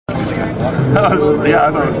Yeah,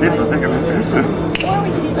 I thought it was dead for a second.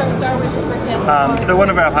 So one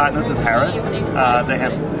of our partners is Harris. They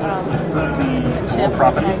have 54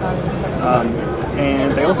 properties,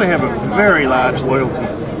 and they also have a very large loyalty.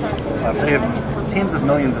 They have tens of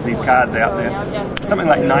millions of these cards out there. Something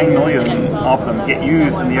like 9 million of them get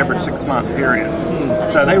used in the average 6-month period.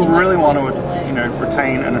 So they really want to,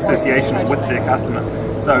 retain an association with their customers.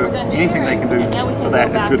 So anything they can do for that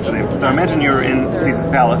is good for them. So imagine you're in Caesar's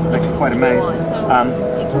Palace. It's actually quite amazing.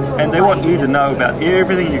 And they want you to know about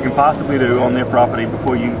everything you can possibly do on their property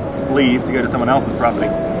before you leave to go to someone else's property.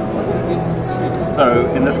 So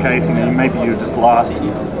in this case, maybe you're just lost.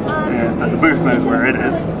 So the booth knows where it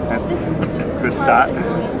is. That's a good start.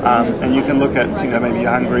 And you can look at, maybe you're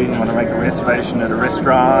hungry and you want to make a reservation at a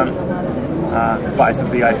restaurant, buy some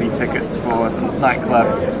VIP tickets for the nightclub.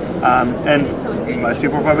 And most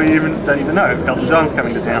people probably don't even know Elton John's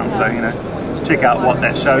coming to town. So, check out what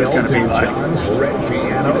that show is going to be like.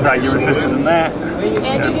 You decide you're interested in that,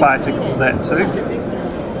 buy a ticket for that too,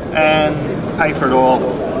 and pay for it all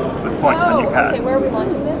with points on your card. Okay, where are we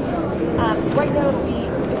launching this? Right now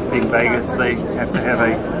in Vegas, they have to have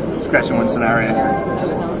a scratch and win scenario.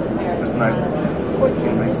 There's no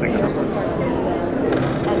signals.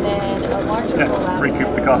 and then a large Yeah,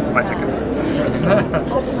 recoup the cost of my tickets.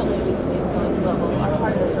 ultimately